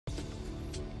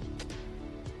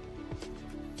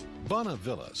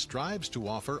BonnaVilla strives to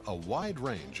offer a wide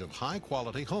range of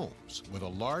high-quality homes with a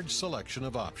large selection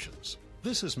of options.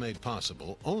 This is made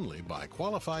possible only by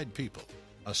qualified people,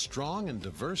 a strong and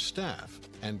diverse staff,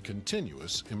 and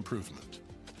continuous improvement.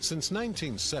 Since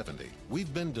 1970,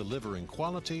 we've been delivering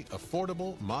quality,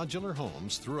 affordable, modular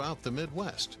homes throughout the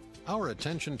Midwest. Our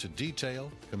attention to detail,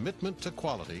 commitment to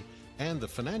quality, and the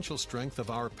financial strength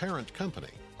of our parent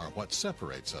company are what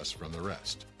separates us from the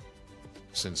rest.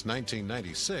 Since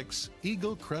 1996,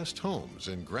 Eagle Crest Homes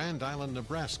in Grand Island,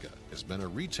 Nebraska has been a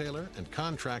retailer and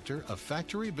contractor of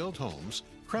factory-built homes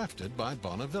crafted by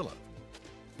BonnaVilla.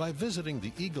 By visiting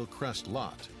the Eagle Crest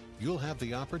lot, you'll have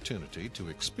the opportunity to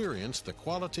experience the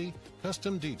quality,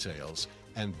 custom details,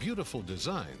 and beautiful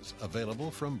designs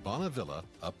available from BonnaVilla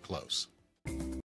up close.